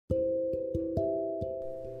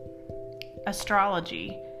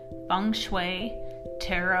astrology, feng shui,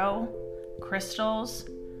 tarot, crystals.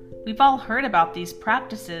 We've all heard about these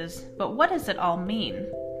practices, but what does it all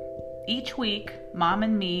mean? Each week, Mom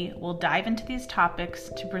and me will dive into these topics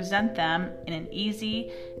to present them in an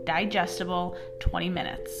easy, digestible 20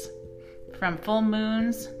 minutes. From full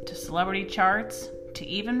moons to celebrity charts to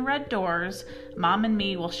even red doors, Mom and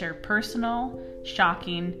me will share personal,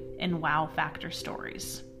 shocking, and wow factor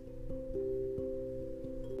stories.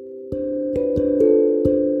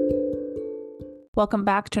 Welcome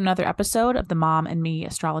back to another episode of the Mom and Me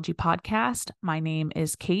Astrology Podcast. My name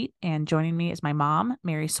is Kate, and joining me is my mom,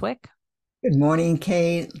 Mary Swick. Good morning,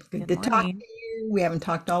 Kate. Good to talk to morning. you. We haven't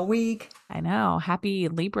talked all week. I know. Happy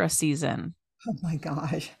Libra season. Oh my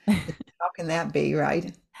gosh. How can that be,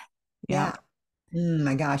 right? Yeah.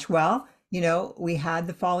 My gosh. Well, we had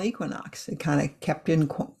the fall equinox. It kind of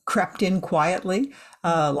crept in quietly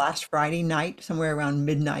last Friday night, somewhere around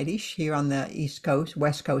midnight-ish here on the East Coast,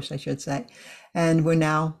 West Coast, I should say. And we're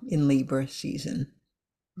now in Libra season.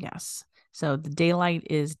 Yes. So the daylight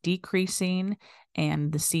is decreasing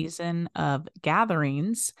and the season of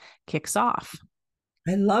gatherings kicks off.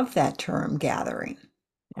 I love that term, gathering,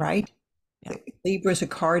 right? Yeah. Libra is a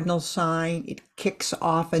cardinal sign. It kicks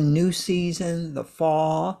off a new season, the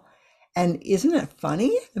fall. And isn't it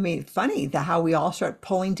funny? I mean, funny how we all start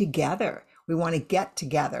pulling together. We want to get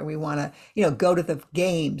together. We want to, go to the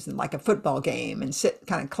games and like a football game and sit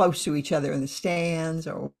kind of close to each other in the stands,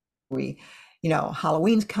 or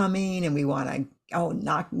Halloween's coming and we want to,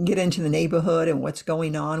 not get into the neighborhood and what's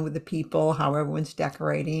going on with the people, how everyone's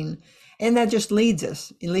decorating. And that just leads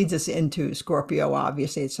us into Scorpio,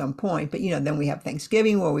 obviously, at some point. But, then we have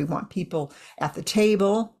Thanksgiving where we want people at the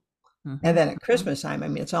table. Mm-hmm. And then at Christmas time, I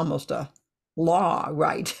mean, it's almost a law,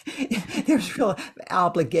 right? There's real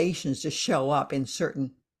obligations to show up in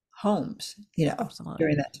certain homes, Absolutely.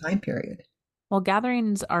 during that time period. Well,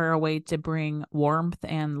 gatherings are a way to bring warmth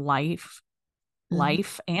and life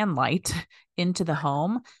and light into the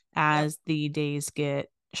home as the days get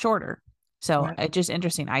shorter. So It's just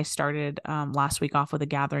interesting. I started last week off with a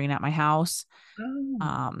gathering at my house,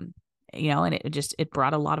 and it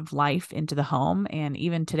brought a lot of life into the home. And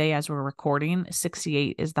even today, as we're recording,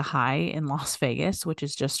 68 is the high in Las Vegas, which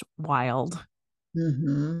is just wild.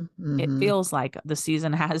 It feels like the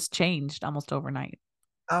season has changed almost overnight.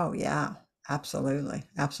 Oh yeah, absolutely,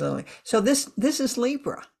 absolutely. So this is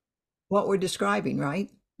Libra, what we're describing, right?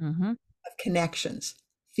 Mm-hmm. Of connections.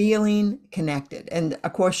 Feeling connected, and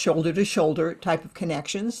of course shoulder to shoulder type of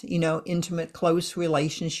connections, intimate, close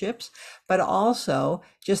relationships, but also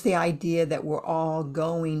just the idea that we were all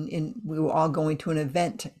going to an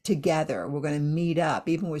event together. We're going to meet up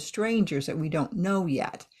even with strangers that we don't know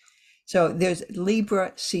yet. So there's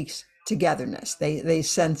Libra seeks togetherness. They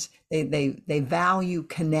sense, they value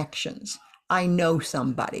connections. I know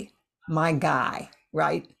somebody, my guy,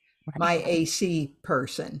 right? My AC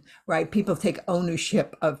person, right? People take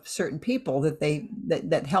ownership of certain people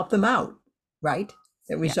that help them out, right?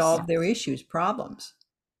 That resolve their issues, problems.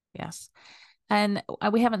 Yes. And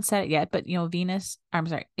we haven't said it yet, but Venus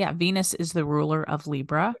is the ruler of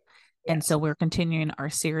Libra. Yes. And so we're continuing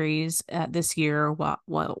our series this year,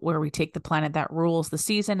 where we take the planet that rules the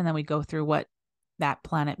season, and then we go through what that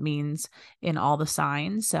planet means in all the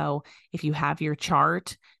signs. So if you have your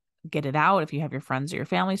chart, get it out. If you have your friends or your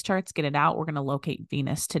family's charts, get it out. We're going to locate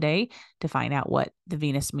Venus today to find out what the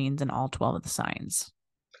Venus means in all 12 of the signs.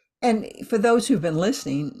 And for those who've been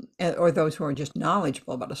listening, or those who are just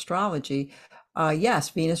knowledgeable about astrology,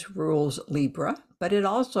 yes, Venus rules Libra, but it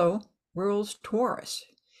also rules Taurus.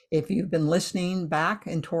 If you've been listening back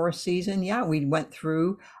in Taurus season, we went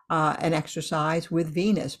through an exercise with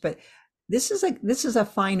Venus, but this is a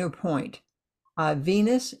finer point.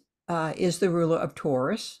 Venus is the ruler of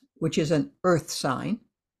Taurus, which is an earth sign,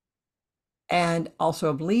 and also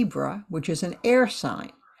of Libra, which is an air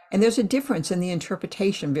sign. And there's a difference in the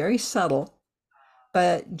interpretation, very subtle,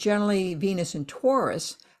 but generally Venus in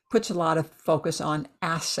Taurus puts a lot of focus on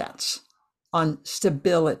assets, on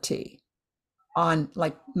stability, on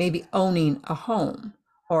like maybe owning a home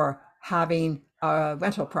or having a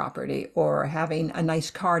rental property or having a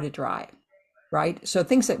nice car to drive, right? So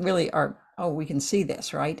things that really are, we can see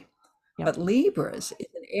this, right? Yep. But Libras is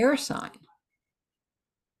an air sign.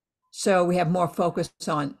 So we have more focus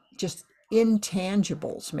on just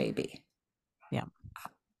intangibles, maybe. Yeah.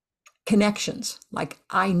 Connections. Like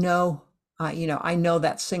I know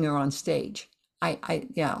that singer on stage.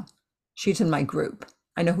 She's in my group.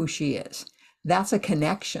 I know who she is. That's a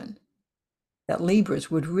connection that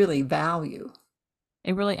Libras would really value.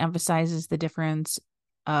 It really emphasizes the difference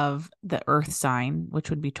of the earth sign, which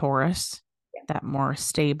would be Taurus, that more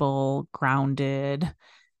stable, grounded,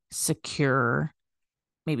 secure,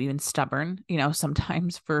 maybe even stubborn,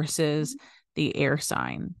 sometimes versus the air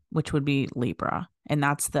sign, which would be Libra. And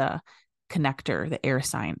that's the connector, the air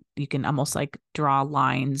sign. You can almost like draw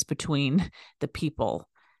lines between the people,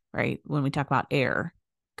 right? When we talk about air,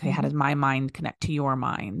 okay, how does Mhm. my mind connect to your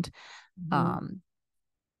mind? Mhm. Um, and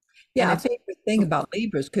Yeah, a it's, favorite thing about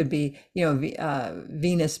Libras could be,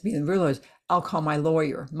 Venus being the rulers. I'll call my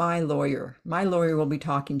lawyer, my lawyer. My lawyer will be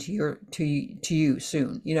talking to you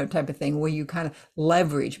soon, type of thing where you kind of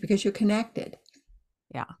leverage because you're connected.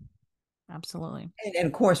 yeah, absolutely. And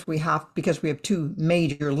of course, because we have two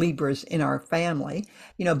major Libras in our family,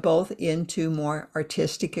 both into more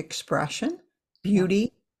artistic expression, Yeah,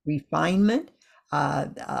 beauty, refinement,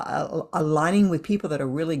 aligning with people that are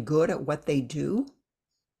really good at what they do.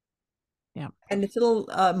 yeah, And it's a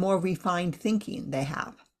little more refined thinking they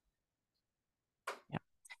have. yeah.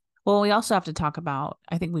 Well, we also have to talk about,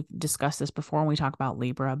 I think we've discussed this before when we talk about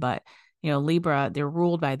Libra, but Libra, they're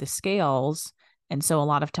ruled by the scales. And so a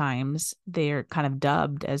lot of times they're kind of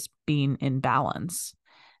dubbed as being in balance.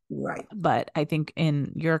 Right. But I think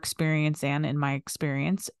in your experience and in my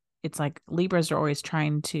experience, it's like Libras are always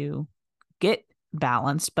trying to get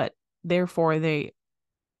balanced, but therefore they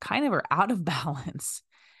kind of are out of balance.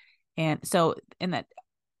 And so, in that,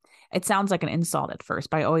 it sounds like an insult at first,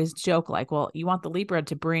 but I always joke like, well, you want the Libra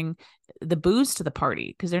to bring the booze to the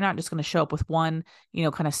party because they're not just going to show up with one,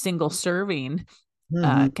 kind of single serving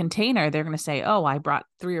Hmm. container. They're going to say, oh, I brought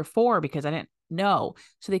 3 or 4 because I didn't know.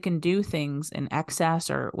 So they can do things in excess,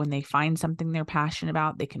 or when they find something they're passionate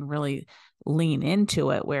about, they can really lean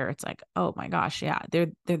into it where it's like, oh my gosh, yeah, they're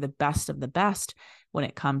the best of the best when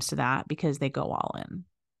it comes to that because they go all in.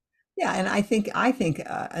 Yeah, and I think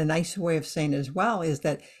a nice way of saying it as well is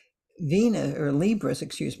that Venus or Libras,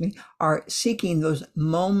 excuse me, are seeking those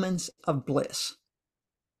moments of bliss.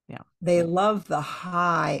 Yeah. They love the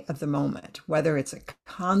high of the moment, whether it's a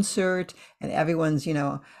concert and everyone's,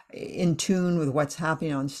 in tune with what's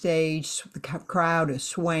happening on stage, the crowd is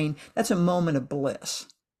swaying. That's a moment of bliss,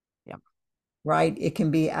 Yeah. right? It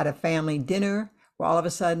can be at a family dinner where all of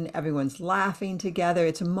a sudden everyone's laughing together.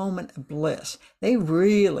 It's a moment of bliss. They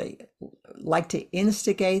really like to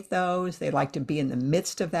instigate those. They like to be in the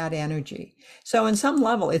midst of that energy. So, in some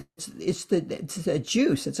level, it's a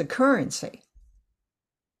juice. It's a currency.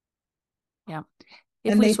 Yeah.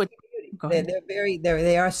 If And we they switch, see beauty. go They're, ahead. they're very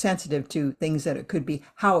they are sensitive to things that it could be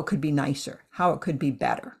how it could be nicer, how it could be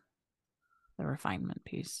better. The refinement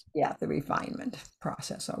piece. Yeah, the refinement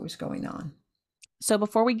process always going on. So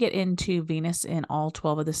before we get into Venus in all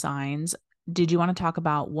 12 of the signs, did you want to talk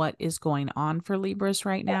about what is going on for Libras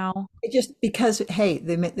right now? It just because hey,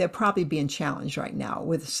 they're probably being challenged right now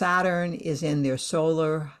with Saturn is in their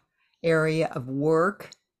solar area of work.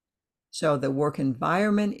 So the work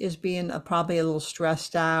environment is being probably a little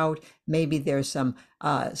stressed out. Maybe there's some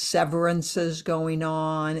severances going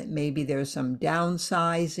on. Maybe there's some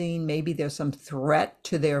downsizing. Maybe there's some threat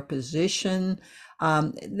to their position.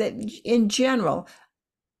 That in general,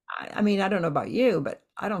 I mean, I don't know about you, but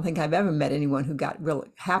I don't think I've ever met anyone who got real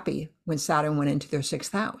happy when Saturn went into their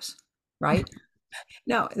sixth house, right?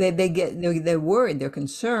 No, they're worried, they're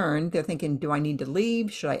concerned, they're thinking, do I need to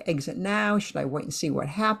leave? Should I exit now? Should I wait and see what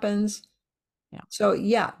happens? Yeah. So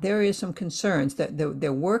yeah, there is some concerns that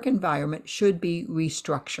their work environment should be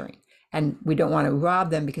restructuring. And we don't want to rob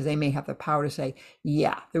them because they may have the power to say,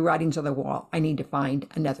 yeah, the writing's on the wall. I need to find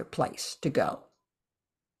another place to go.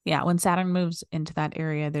 Yeah. When Saturn moves into that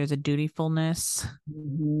area, there's a dutifulness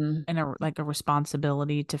Mhm. and a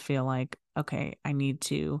responsibility to feel like, okay, I need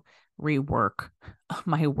to rework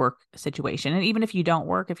my work situation. And even if you don't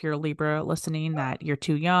work, if you're a Libra listening that you're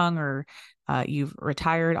too young or you've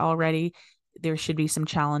retired already, there should be some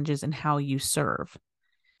challenges in how you serve.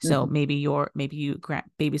 So Mhm. maybe you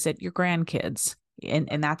babysit your grandkids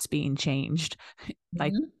and that's being changed.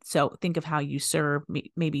 Like, Mhm. so think of how you serve,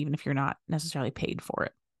 maybe even if you're not necessarily paid for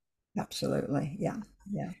it. Absolutely. Yeah.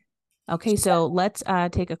 Yeah. Okay, so let's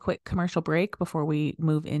take a quick commercial break before we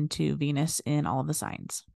move into Venus in all of the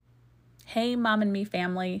signs. Hey, Mom and Me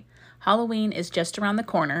family. Halloween is just around the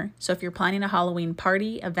corner, so if you're planning a Halloween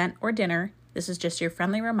party, event, or dinner, this is just your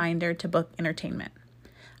friendly reminder to book entertainment.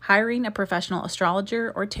 Hiring a professional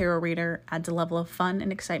astrologer or tarot reader adds a level of fun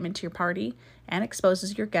and excitement to your party and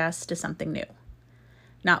exposes your guests to something new.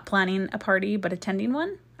 Not planning a party but attending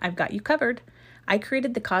one? I've got you covered. I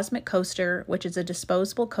created the Cosmic Coaster, which is a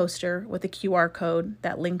disposable coaster with a QR code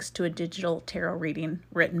that links to a digital tarot reading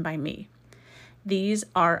written by me. These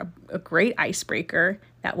are a great icebreaker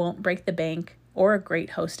that won't break the bank or a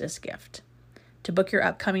great hostess gift. To book your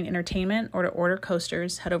upcoming entertainment or to order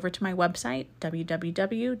coasters, head over to my website,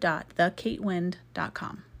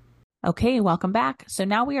 www.thekatewind.com. Okay, welcome back. So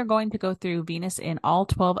now we are going to go through Venus in all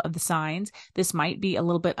 12 of the signs. This might be a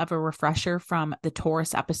little bit of a refresher from the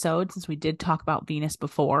Taurus episode since we did talk about Venus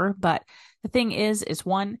before. But the thing is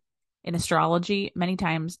one, in astrology, many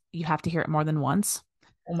times you have to hear it more than once.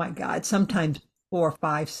 Oh my God, sometimes 4,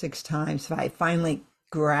 5, 6 times I finally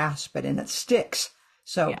grasp it and it sticks.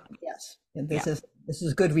 So Yeah. yes, this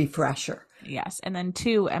is a good refresher. Yes. And then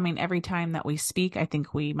two, I mean, every time that we speak, I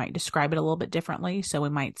think we might describe it a little bit differently. So we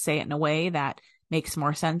might say it in a way that makes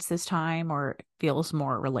more sense this time or feels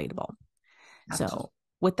more relatable. Absolutely. So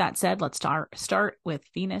with that said, let's start with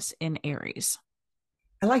Venus in Aries.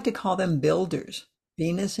 I like to call them builders.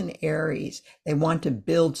 Venus and Aries, they want to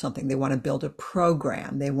build something. They want to build a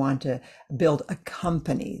program. They want to build a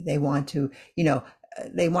company. They want to,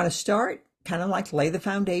 they want to start kind of like lay the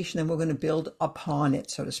foundation and we're going to build upon it,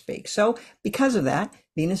 so to speak. So because of that,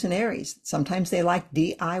 Venus and Aries, sometimes they like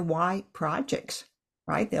DIY projects,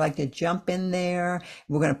 right? They like to jump in there.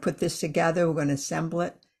 We're going to put this together. We're going to assemble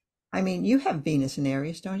it. I mean, you have Venus and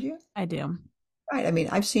Aries, don't you? I do. Right. I mean,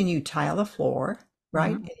 I've seen you tile the floor,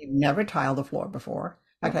 right? Mm-hmm. And you've never tiled the floor before.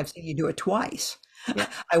 In fact, Yep. I've seen you do it twice.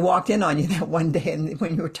 Yep. I walked in on you that one day and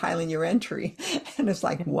when you were tiling your entry, and it's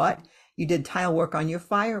like, Yep. what? You did tile work on your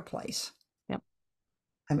fireplace. Yep.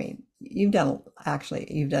 I mean, you've done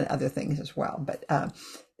other things as well, but yeah.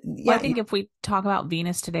 Well, I think if we talk about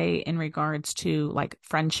Venus today in regards to like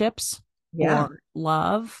friendships Yeah. or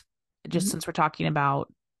love, just Mhm. since we're talking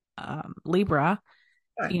about Libra,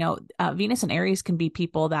 Right. Venus and Aries can be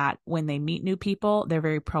people that when they meet new people, they're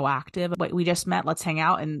very proactive. But we just met, let's hang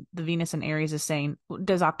out. And the Venus and Aries is saying,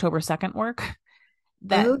 does October 2nd work?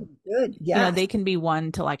 That, Oh, good. Yes. they can be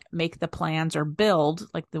one to like make the plans or build,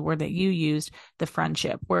 like the word that you used, the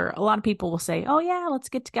friendship, where a lot of people will say, oh, yeah, let's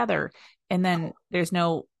get together. And then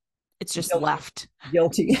it's just Guilty. left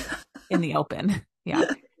Guilty. in the open. Yeah.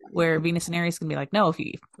 Where Venus and Aries can be like, no,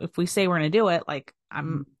 if we say we're going to do it, like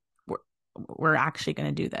we're actually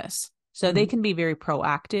going to do this. So they Mhm. can be very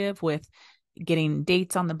proactive with getting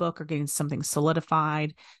dates on the book or getting something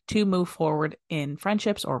solidified to move forward in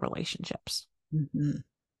friendships or relationships. Mhm.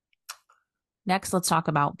 Next, let's talk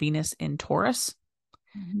about Venus in Taurus.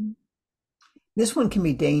 Mhm. This one can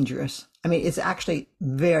be dangerous. I mean, it's actually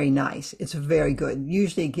very nice. It's very good.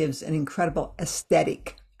 Usually gives an incredible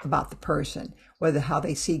aesthetic about the person, whether how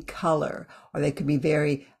they see color, or they could be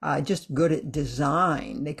very just good at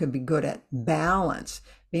design. They could be good at balance.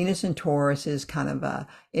 Venus in Taurus is kind of a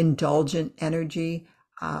indulgent energy,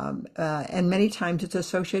 and many times it's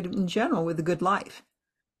associated in general with a good life.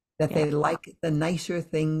 That Yeah. they like the nicer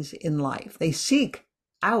things in life. They seek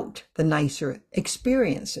out the nicer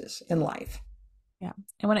experiences in life. Yeah.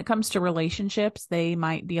 And when it comes to relationships, they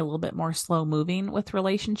might be a little bit more slow moving with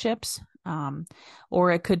relationships.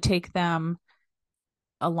 Or it could take them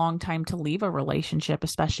a long time to leave a relationship,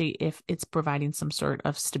 especially if it's providing some sort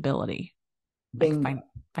of stability, like Bingo. That's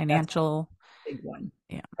financial. a big one.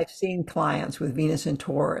 Yeah. I've seen clients with Venus and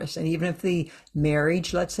Taurus, and even if the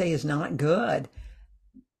marriage, let's say, is not good,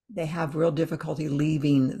 they have real difficulty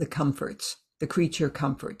leaving the comforts, the creature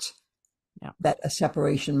comforts Yeah. that a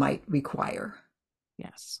separation might require.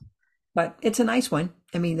 Yes. But it's a nice one.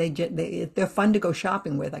 I mean, they're fun to go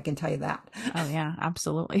shopping with. I can tell you that. Oh, yeah,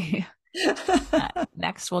 absolutely.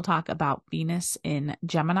 Next, we'll talk about Venus in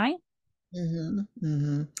Gemini. Hmm.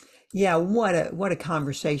 Hmm. Yeah, what a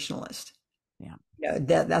conversationalist. Yeah.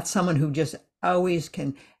 That's someone who just always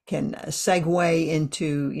can segue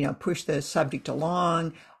into, push the subject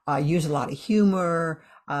along, use a lot of humor,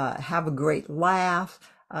 have a great laugh,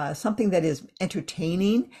 something that is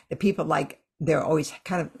entertaining that people like. They're always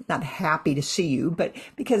kind of not happy to see you, but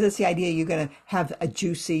because it's the idea you're going to have a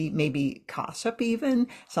juicy, maybe gossip even,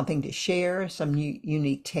 something to share, some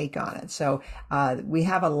unique take on it. So we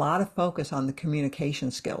have a lot of focus on the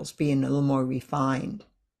communication skills being a little more refined.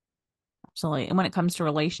 Absolutely. And when it comes to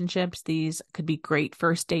relationships, these could be great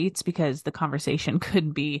first dates because the conversation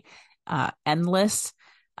could be endless,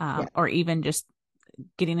 Yeah. or even just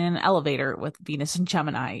getting in an elevator with Venus and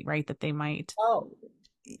Gemini, right? That they might Oh,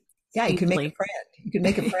 yeah, you can make a easily. friend. You can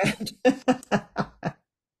make a friend.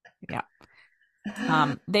 Yeah.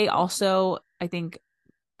 They also, I think,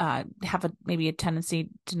 have maybe a tendency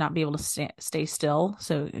to not be able to stay still.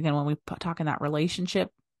 So again, when we talk in that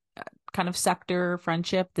relationship kind of sector,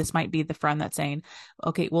 friendship, this might be the friend that's saying,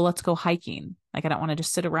 okay, well, let's go hiking. Like, I don't want to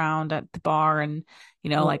just sit around at the bar and,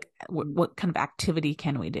 Oh, like what kind of activity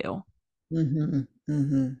can we do? mm-hmm,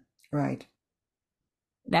 mm-hmm. Right.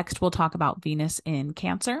 Next, we'll talk about Venus in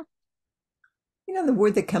Cancer. The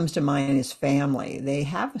word that comes to mind is family. They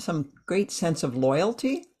have some great sense of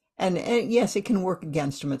loyalty. And yes, it can work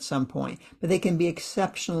against them at some point, but they can be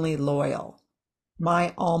exceptionally loyal.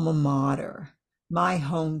 My alma mater, my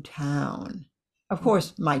hometown. Of Mhm.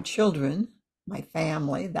 course, my children, my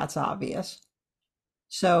family, that's obvious.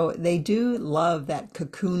 So they do love that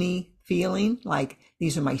cocoony feeling, like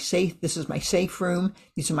this is my safe room,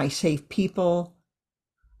 these are my safe people.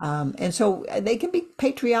 And so they can be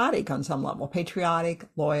patriotic on some level, patriotic,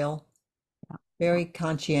 loyal, Yeah. very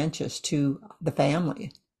conscientious to the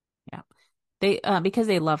family. Yeah. They because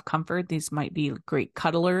they love comfort, these might be great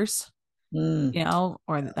cuddlers, Mm.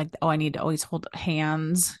 or like, oh, I need to always hold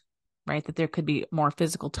hands, right? That there could be more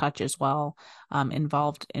physical touch as well,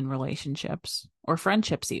 involved in relationships or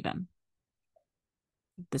friendships even.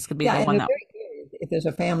 This could be Yeah, the and one they're that, very good. If there's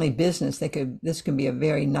a family business, this could be a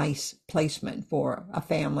very nice placement for a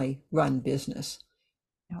family run business.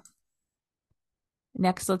 yeah.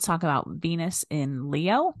 Next, let's talk about Venus in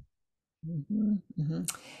Leo. Mhm,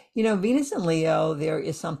 mhm. Venus and Leo, there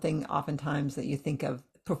is something oftentimes that you think of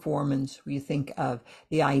performance, where you think of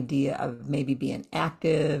the idea of maybe being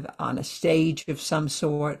active on a stage of some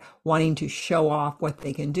sort, wanting to show off what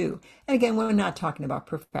they can do. And again, we're not talking about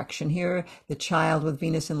perfection here. The child with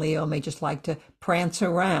Venus and Leo may just like to prance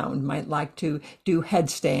around, might like to do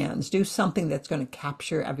headstands, do something that's going to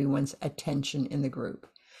capture everyone's attention in the group.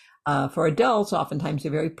 For adults, oftentimes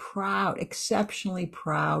they're very proud, exceptionally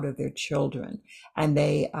proud of their children, and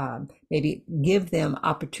they maybe give them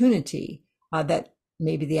opportunity that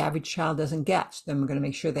maybe the average child doesn't get. So then we're going to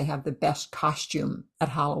make sure they have the best costume at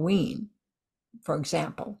Halloween, for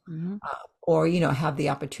example, Hmm. or have the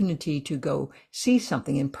opportunity to go see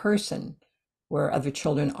something in person where other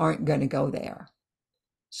children aren't going to go there.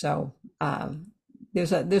 So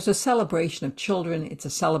there's a celebration of children. It's a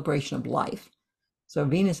celebration of life. So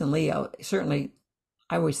Venus and Leo, certainly,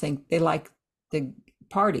 I always think they like to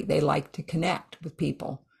party. They like to connect with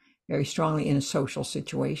people very strongly in social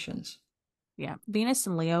situations. Yeah, Venus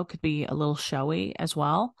and Leo could be a little showy as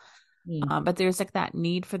well, Mm, but there's like that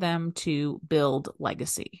need for them to build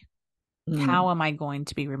legacy. Like, how mm. am I going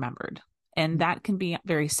to be remembered? And that can be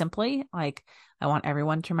very simply like, I want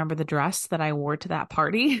everyone to remember the dress that I wore to that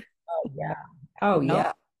party. Oh yeah. Oh you know,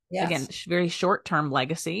 yeah. Again, Yes. very short term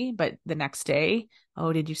legacy, but the next day,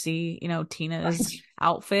 oh, did you see, Tina's Right.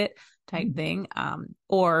 outfit type thing?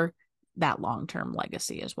 Or that long term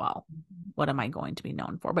legacy as well. What am I going to be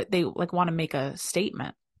known for? But they like want to make a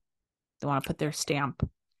statement. They want to put their stamp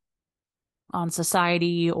on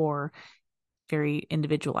society or very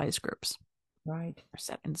individualized groups Right. or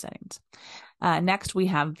set in settings. Next, we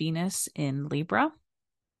have Venus in Libra.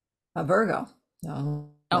 A Virgo. No,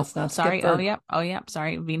 Oh, let's not skip sorry. Oh, Virgo. yep. Oh, yep.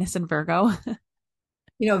 Sorry. Venus in Virgo.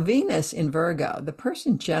 Venus in Virgo, the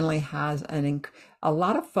person generally has a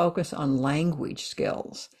lot of focus on language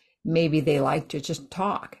skills. Maybe they like to just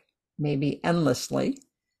talk, maybe endlessly.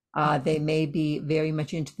 They may be very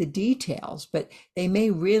much into the details, but they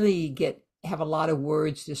may really have a lot of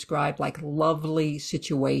words described like lovely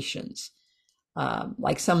situations.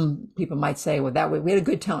 Like some people might say, well, that way we had a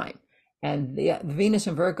good time. And the Venus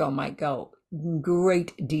and Virgo might go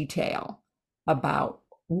great detail about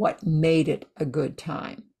what made it a good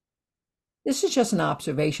time. This is just an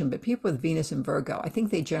observation, but people with Venus and Virgo, I think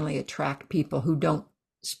they generally attract people who don't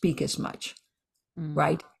speak as much, Mm,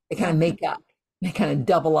 right? They kind yeah. of make up, they kind of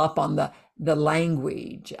double up on the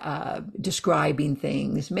language, describing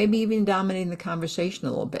things, maybe even dominating the conversation a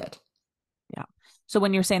little bit. Yeah. So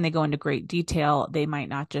when you're saying they go into great detail, they might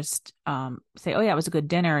not just say, "Oh yeah, it was a good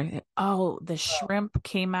dinner." Oh, the shrimp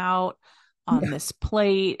came out on Yeah. this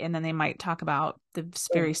plate, and then they might talk about the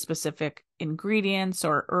very specific ingredients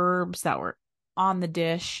or herbs that were on the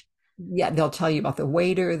dish. Yeah, they'll tell you about the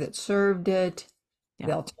waiter that served it. Yeah.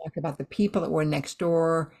 They'll talk about the people that were next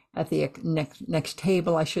door at the next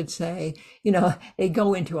table, I should say. They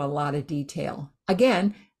go into a lot of detail.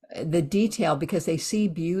 Again, the detail because they see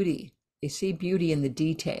beauty. They see beauty in the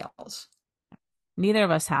details. Neither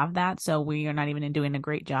of us have that, so we are not even doing a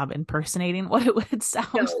great job impersonating what it would sound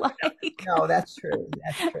No, like. no, that's true.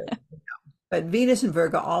 That's true. But Venus and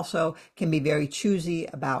Virgo also can be very choosy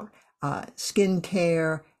about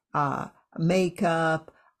skincare, uh,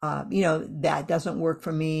 makeup. That doesn't work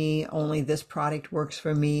for me. Only this product works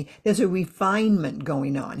for me. There's a refinement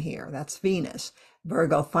going on here. That's Venus.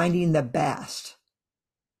 Virgo, finding the best.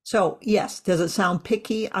 So, yes, does it sound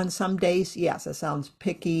picky on some days? Yes, it sounds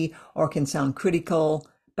picky or can sound critical.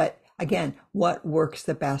 But again, what works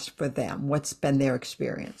the best for them? What's been their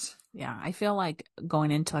experience? Yeah, I feel like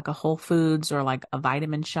going into like a Whole Foods or like a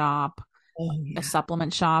vitamin shop, Oh, a yeah.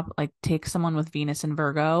 supplement shop, like take someone with Venus and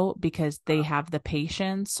Virgo because they have the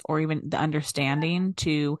patience or even the understanding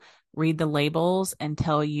to read the labels and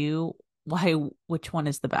tell you why which one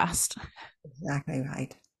is the best. Exactly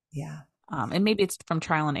right. Yeah. And maybe it's from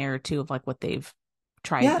trial and error too of like what they've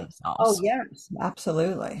tried Yeah. Oh, themselves. yes,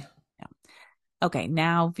 absolutely. Yeah. Okay,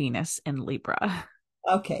 now Venus in Libra.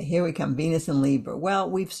 Okay, here we come. Venus and Libra.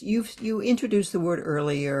 Well, you introduced the word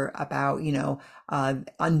earlier about,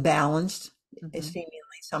 unbalanced, Hmm. seemingly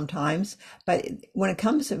sometimes, but when it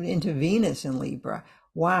comes into Venus and Libra,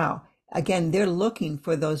 wow. Again, they're looking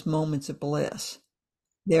for those moments of bliss.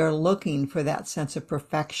 They're looking for that sense of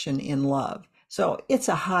perfection in love. So it's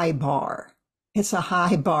a high bar. It's a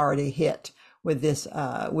high bar to hit with this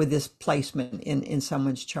placement in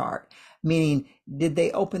someone's chart. Meaning, did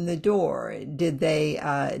they open the door? Did they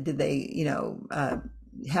have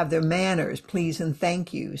their manners, please and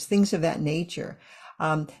thank yous, things of that nature.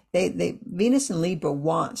 They Venus and Libra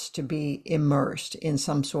wants to be immersed in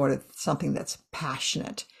some sort of something that's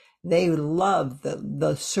passionate. They love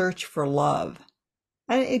the search for love,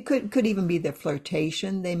 and it could even be the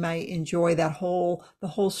flirtation. They might enjoy the whole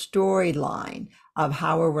storyline of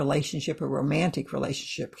how a relationship, a romantic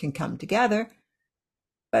relationship, can come together.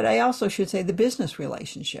 But I also should say the business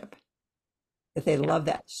relationship, that they Yeah. love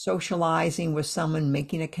that socializing with someone,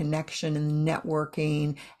 making a connection and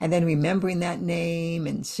networking, and then remembering that name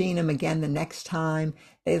and seeing them again the next time.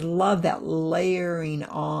 They love that layering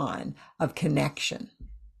on of connection.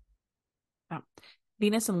 Yeah.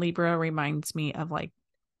 Venus and Libra reminds me of like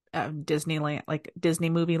Disneyland, like Disney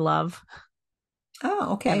movie love,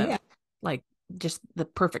 Oh, kind okay, of yeah. like just the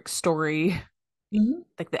perfect story, Mhm.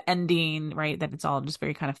 like the ending, right? That it's all just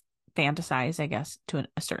very kind of fantasized, I guess, to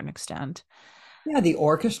a certain extent. Yeah, the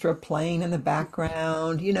orchestra playing in the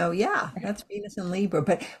background, yeah, that's Venus and Libra.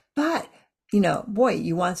 But, boy,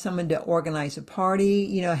 you want someone to organize a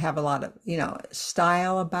party, have a lot of,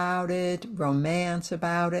 style about it, romance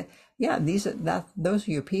about it. Yeah, those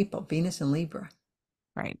are your people, Venus and Libra.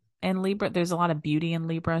 Right. And Libra, there's a lot of beauty in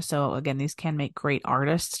Libra. So again, these can make great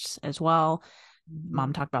artists as well. Mhm.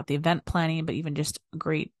 Mom talked about the event planning, but even just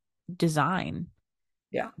great design.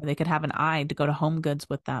 Yeah. They could have an eye to go to Home Goods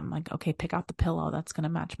with them. Like, okay, pick out the pillow that's going to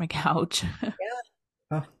match my couch. Yeah.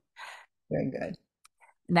 Oh, very good.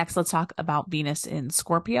 Next, let's talk about Venus in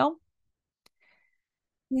Scorpio.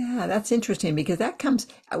 Yeah, that's interesting because that comes,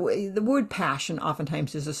 the word passion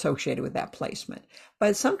oftentimes is associated with that placement,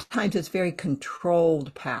 but sometimes it's very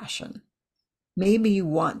controlled passion. Maybe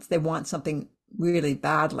they want something really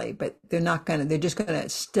badly, but they're just gonna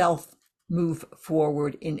stealth move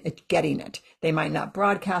forward in getting it. They might not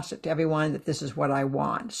broadcast it to everyone that this is what I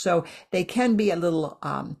want. So they can be a little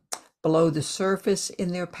below the surface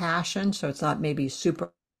in their passion. So it's not maybe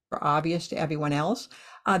super obvious to everyone else.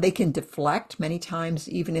 They can deflect many times,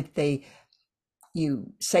 even if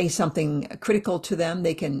you say something critical to them,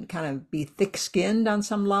 they can kind of be thick-skinned on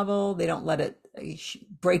some level. They don't let it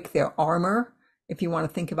break their armor, if you want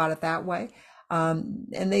to think about it that way. And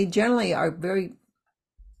they generally are very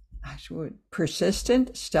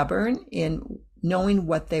persistent, stubborn in knowing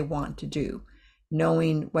what they want to do,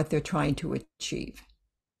 knowing what they're trying to achieve.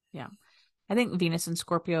 Yeah. I think Venus in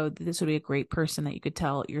Scorpio, this would be a great person that you could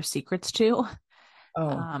tell your secrets to.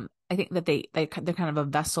 Oh, I think that they're kind of a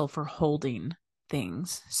vessel for holding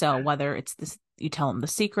things. So whether it's this, you tell them the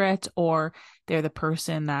secret, or they're the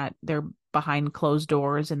person that they're behind closed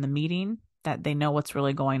doors in the meeting, that they know what's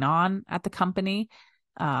really going on at the company.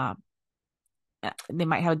 Uh, they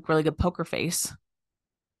might have a really good poker face.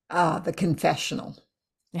 the confessional.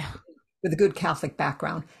 Yeah. With a good Catholic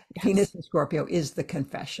background, Yes. Venus and Scorpio is the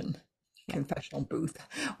Yeah. confessional booth,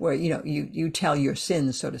 where you tell your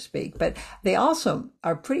sins, so to speak. But they also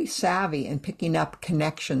are pretty savvy in picking up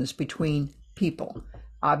connections between people.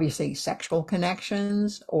 Obviously, sexual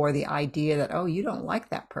connections, or the idea that, oh, you don't like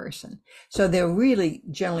that person. So they're really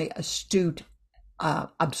generally astute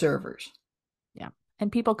observers. Yeah.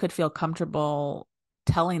 And people could feel comfortable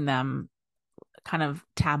telling them kind of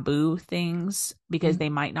taboo things because Mhm. they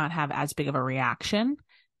might not have as big of a reaction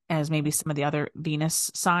as maybe some of the other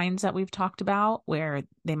Venus signs that we've talked about, where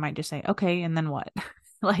they might just say, okay, and then what?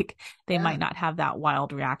 Like they Yeah. might not have that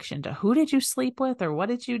wild reaction to who did you sleep with or what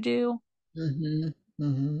did you do? Hmm.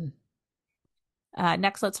 Hmm.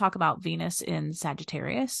 Next, let's talk about Venus in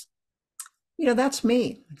Sagittarius. That's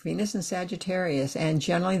me, Venus and Sagittarius, and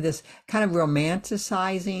generally this kind of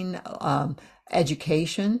romanticizing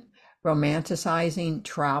education, romanticizing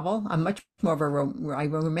travel. I'm much more of I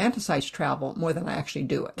romanticize travel more than I actually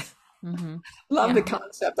do it. Mm-hmm. Love the Yeah.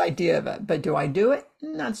 concept idea of it, but do I do it?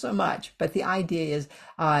 Not so much. But the idea is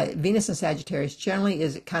Venus in Sagittarius generally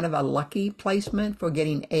is kind of a lucky placement for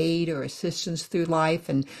getting aid or assistance through life.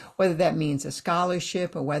 And whether that means a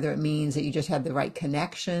scholarship or whether it means that you just have the right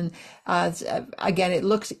connection. Again, it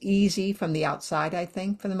looks easy from the outside, I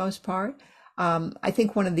think, for the most part. I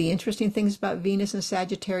think one of the interesting things about Venus and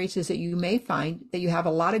Sagittarius is that you may find that you have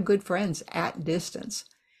a lot of good friends at distance.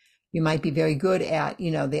 You might be very good at,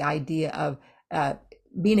 the idea of uh,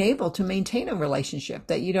 being able to maintain a relationship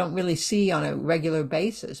that you don't really see on a regular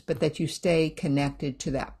basis, but that you stay connected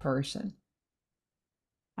to that person.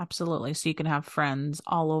 Absolutely. So you can have friends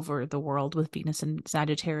all over the world with Venus and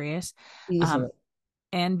Sagittarius. Um, Easily.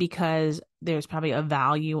 and because there's probably a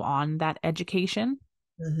value on that education.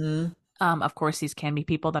 Hmm. Of course, these can be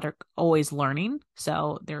people that are always learning.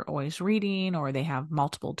 So they're always reading or they have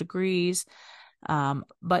multiple degrees.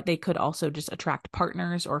 But they could also just attract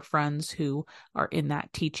partners or friends who are in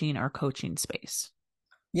that teaching or coaching space.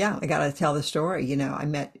 Yeah, I got to tell the story. I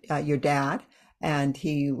met your dad, and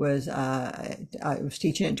he was I was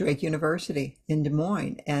teaching at Drake University in Des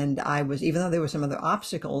Moines, and I was, even though there were some other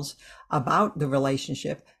obstacles about the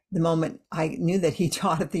relationship, the moment I knew that he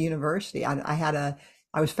taught at the university,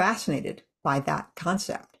 I was fascinated by that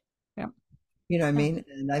concept. Yeah. You know what I Yeah. mean?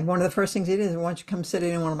 And one of the first things he did is, why don't you come sit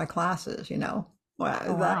in one of my classes, Oh,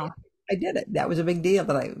 Well, wow. I did it. That was a big deal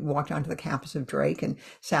that I walked onto the campus of Drake and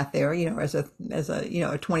sat there, as a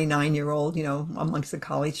 29-year-old, amongst the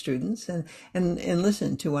college students and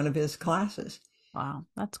listened to one of his classes. Wow.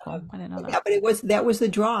 That's cool. I didn't know Yeah, that. but that was the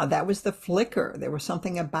draw. That was the flicker. There was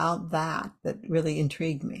something about that that really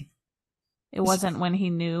intrigued me. It wasn't when he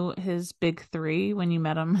knew his big three when you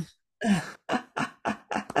met him.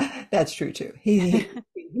 That's true too. He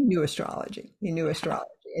knew astrology. He knew astrology.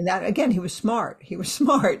 And that, again, he was smart. He was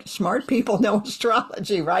smart. Smart people know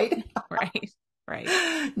astrology, right? Right.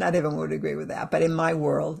 Right. Not everyone would agree with that. But in my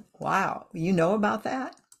world, wow, you know about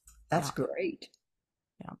that? That's Yeah. great.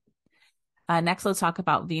 Yeah. Next, let's talk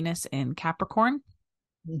about Venus in Capricorn.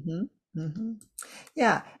 Hmm. Hmm.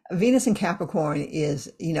 Yeah, Venus in Capricorn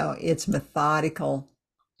is, it's methodical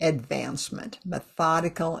advancement.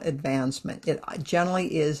 It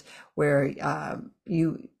generally is where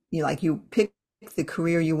you pick the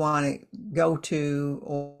career you want to go to,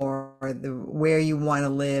 or where you want to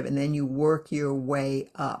live, and then you work your way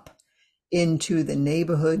up into the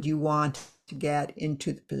neighborhood you want to get,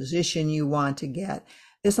 into the position you want to get.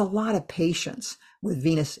 There's a lot of patience with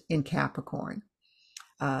Venus in Capricorn.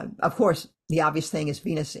 Of course, the obvious thing is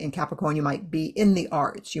Venus in Capricorn, you might be in the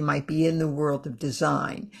arts, you might be in the world of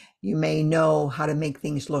design, you may know how to make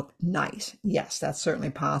things look nice. Yes, that's certainly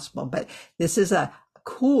possible. But this is a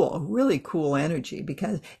really cool energy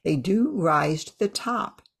because they do rise to the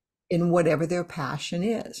top in whatever their passion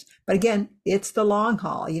is. But again, it's the long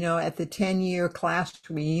haul. At the 10-year class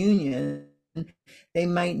reunion, they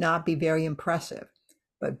might not be very impressive.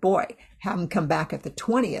 But boy, have them come back at the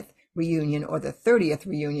 20th reunion or the 30th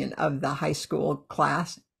reunion of the high school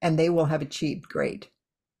class, and they will have achieved great.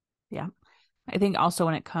 Yeah. I think also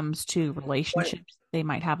when it comes to What, relationships, they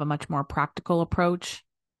might have a much more practical approach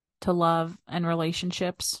to love and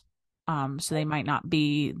relationships. So they might not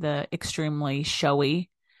be the extremely showy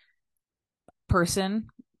person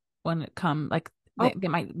when it comes like oh, they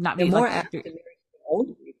might not they're be more like apt to marry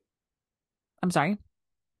older people. I'm sorry.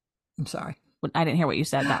 I'm sorry. I didn't hear what you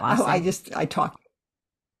said that last Oh, thing. I talked.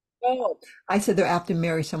 Oh, I said they're apt to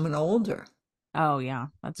marry someone older, Oh yeah,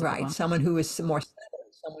 that's a good right? one. Someone who is more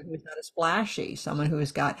settled, someone who's not as flashy, someone who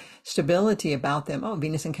has got stability about them. Oh,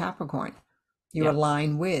 Venus and Capricorn. You Yep,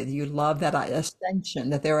 align with. You love that ascension,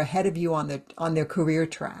 that they're ahead of you on their career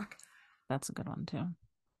track. that's a good one too.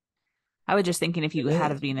 I was just thinking if It you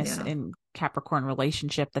had a is, Venus yeah. in Capricorn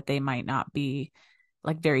relationship that they might not be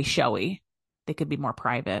like very showy. They could be more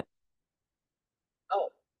private. Oh,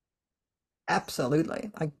 absolutely.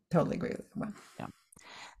 I totally agree with that one.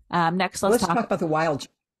 Yeah. Next, let's Let's talk. talk about the wild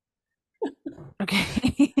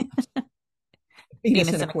Okay. Venus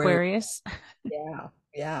Venus in in Aquarius. Aquarius. Yeah,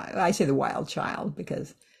 yeah. I say the wild child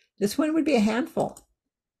because this one would be a handful,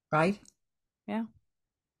 right? Yeah.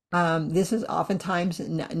 This is oftentimes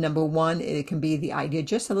number one. It can be the idea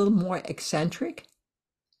just a little more eccentric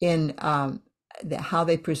in how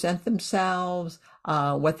they present themselves,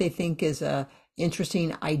 what they think is a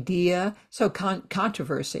interesting idea. So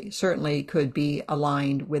controversy certainly could be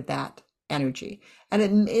aligned with that energy.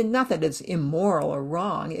 And not that it's immoral or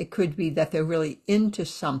wrong. It could be that they're really into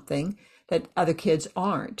something that other kids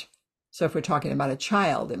aren't. So if we're talking about a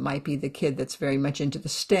child, it might be the kid that's very much into the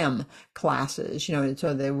STEM classes, and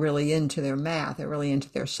so they're really into their math, they're really into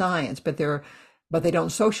their science, but they're but they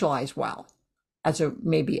don't socialize well as a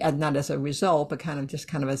maybe not as a result, but kind of just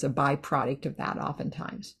kind of as a byproduct of that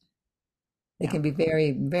oftentimes. They Yeah. can be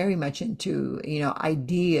very, very much into,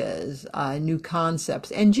 ideas, new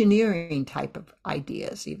concepts, engineering type of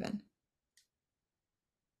ideas, even.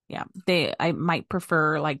 Yeah. I might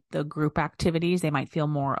prefer like the group activities. They might feel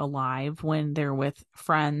more alive when they're with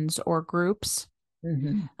friends or groups.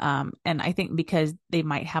 Hmm. And I think because they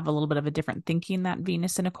might have a little bit of a different thinking that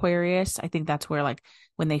Venus and Aquarius, I think that's where like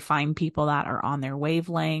when they find people that are on their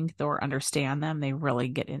wavelength or understand them, they really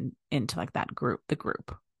get into like that group, the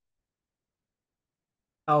group.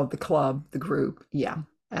 Oh, the club, the group. Yeah,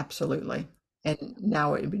 absolutely. And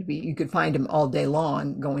now it would be, you could find them all day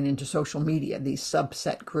long going into social media, these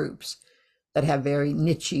subset groups that have very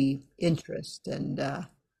niche interest and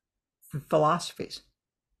philosophies.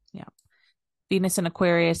 Yeah. Venus and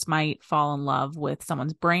Aquarius might fall in love with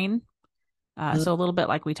someone's brain. Mm. So a little bit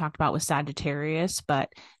like we talked about with Sagittarius,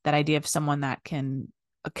 but that idea of someone that can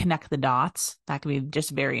connect the dots, that can be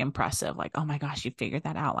just very impressive. Like, oh my gosh, you figured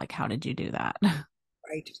that out. Like, how did you do that?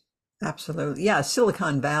 Right. Absolutely. Yeah,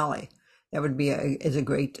 Silicon Valley. That would be is a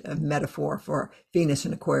great metaphor for Venus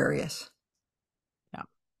and Aquarius. Yeah.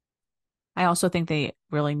 I also think they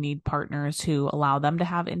really need partners who allow them to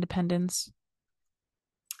have independence.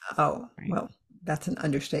 Oh, Right. well, that's an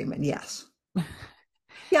understatement. Yes.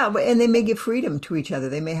 Yeah, but and they may give freedom to each other.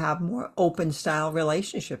 They may have more open style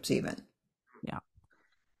relationships even. Yeah.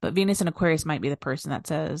 But Venus and Aquarius might be the person that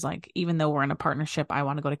says, like, even though we're in a partnership, I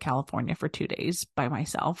want to go to California for 2 days by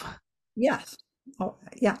myself. Yes. Oh,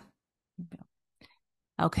 yeah.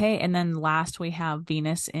 Okay. And then last we have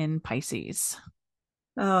Venus in Pisces.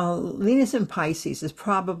 Venus in Pisces is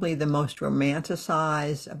probably the most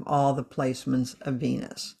romanticized of all the placements of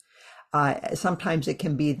Venus. Sometimes it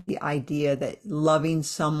can be the idea that loving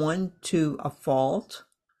someone to a fault,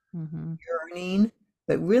 Mm-hmm. yearning,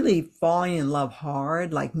 but really falling in love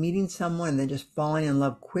hard, like meeting someone and then just falling in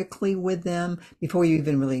love quickly with them before you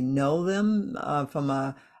even really know them from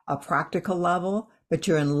a practical level, but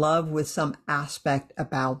you're in love with some aspect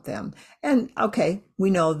about them. And okay, we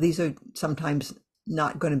know these are sometimes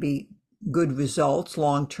not going to be good results,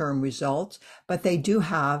 long-term results, but they do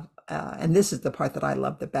have and this is the part that I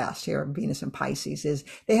love the best here, Venus and Pisces, is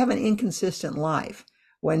they have an inconsistent life.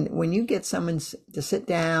 When you get someone to sit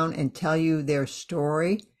down and tell you their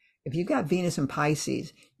story, if you got Venus and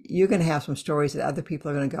Pisces, you're going to have some stories that other people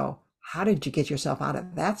are going to go, how did you get yourself out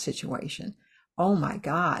of that situation? Oh my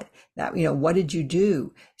God, that, what did you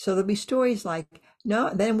do? So there'll be stories like, no,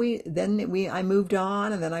 I moved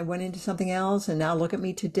on and then I went into something else and now look at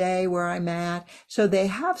me today where I'm at. So they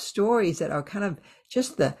have stories that are kind of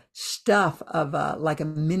just the stuff of like a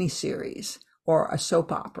mini series or a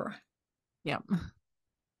soap opera. Yeah.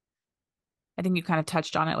 I think you kind of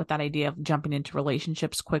touched on it with that idea of jumping into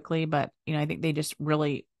relationships quickly, but I think they just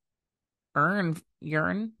really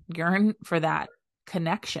yearn for that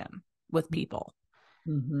connection with people.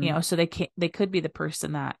 Mm-hmm. So they could be the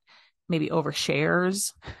person that maybe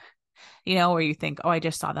overshares, where you think, oh, I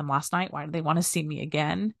just saw them last night. Why do they want to see me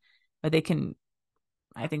again? But I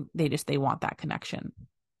think they want that connection.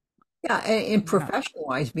 Yeah, and They're not, professional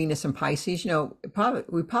wise, Venus and Pisces,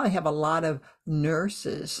 we probably have a lot of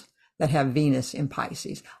nurses that have Venus in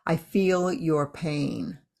Pisces. I feel your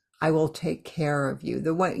pain. I will take care of you.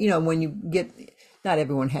 The one, when you get, not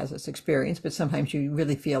everyone has this experience, but sometimes you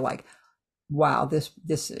really feel like, wow, this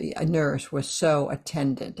a nurse was so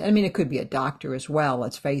attendant. I mean, it could be a doctor as well.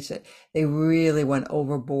 Let's face it. They really went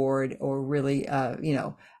overboard, or really,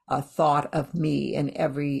 thought of me and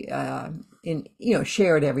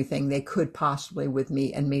shared everything they could possibly with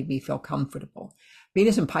me and made me feel comfortable.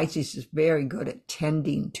 Venus and Pisces is very good at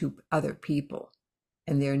tending to other people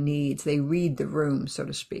and their needs. They read the room, so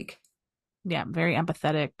to speak. yeah, very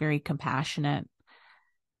empathetic, very compassionate.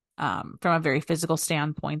 From a very physical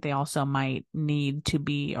standpoint, they also might need to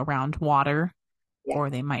be around water, Yeah. or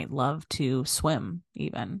they might love to swim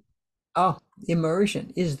even. Oh,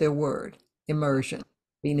 immersion is their word. Yeah, Immersion.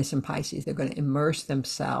 Venus and Pisces, they're going to immerse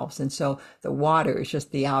themselves. And so the water is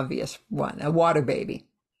just the obvious one, a water baby.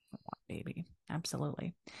 baby.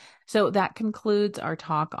 Absolutely. So that concludes our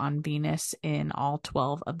talk on Venus in all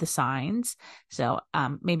 12 of the signs. So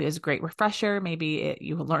maybe it was a great refresher. Maybe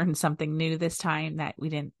you learned something new this time that we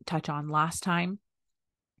didn't touch on last time.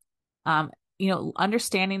 Um,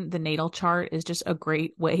 Understanding the natal chart is just a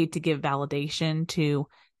great way to give validation to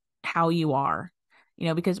how you are,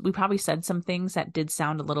 because we probably said some things that did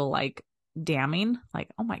sound a little like damning, like,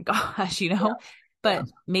 oh my gosh, Yeah. Yeah. but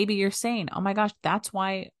maybe you're saying, oh my gosh, that's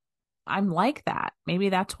why I'm like that. Maybe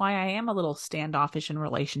that's why I am a little standoffish in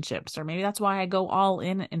relationships, or maybe that's why I go all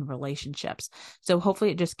in relationships. So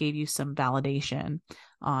hopefully it just gave you some validation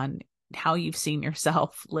on how you've seen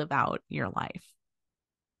yourself live out your life.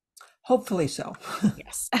 Hopefully so.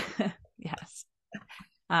 Yes. Yes.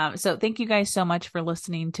 So thank you guys so much for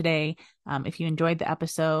listening today. If you enjoyed the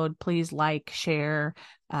episode, please like, share,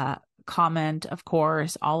 comment, of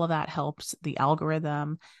course. All of that helps the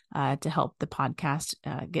algorithm to help the podcast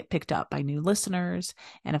get picked up by new listeners.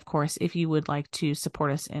 And of course, if you would like to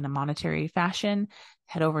support us in a monetary fashion,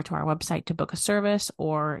 head over to our website to book a service,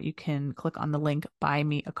 or you can click on the link, Buy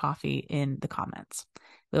Me a Coffee, in the comments.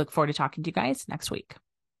 We look forward to talking to you guys next week.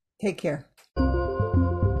 Take care.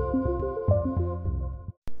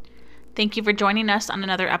 Thank you for joining us on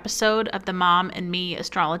another episode of the Mom and Me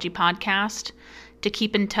Astrology Podcast. To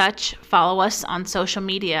keep in touch, follow us on social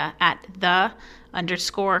media at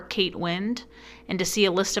 _Kate Wind. And to see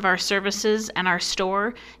a list of our services and our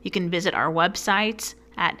store, you can visit our websites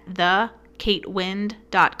at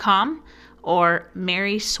thekatewind.com or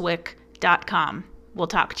maryswick.com. We'll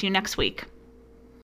talk to you next week.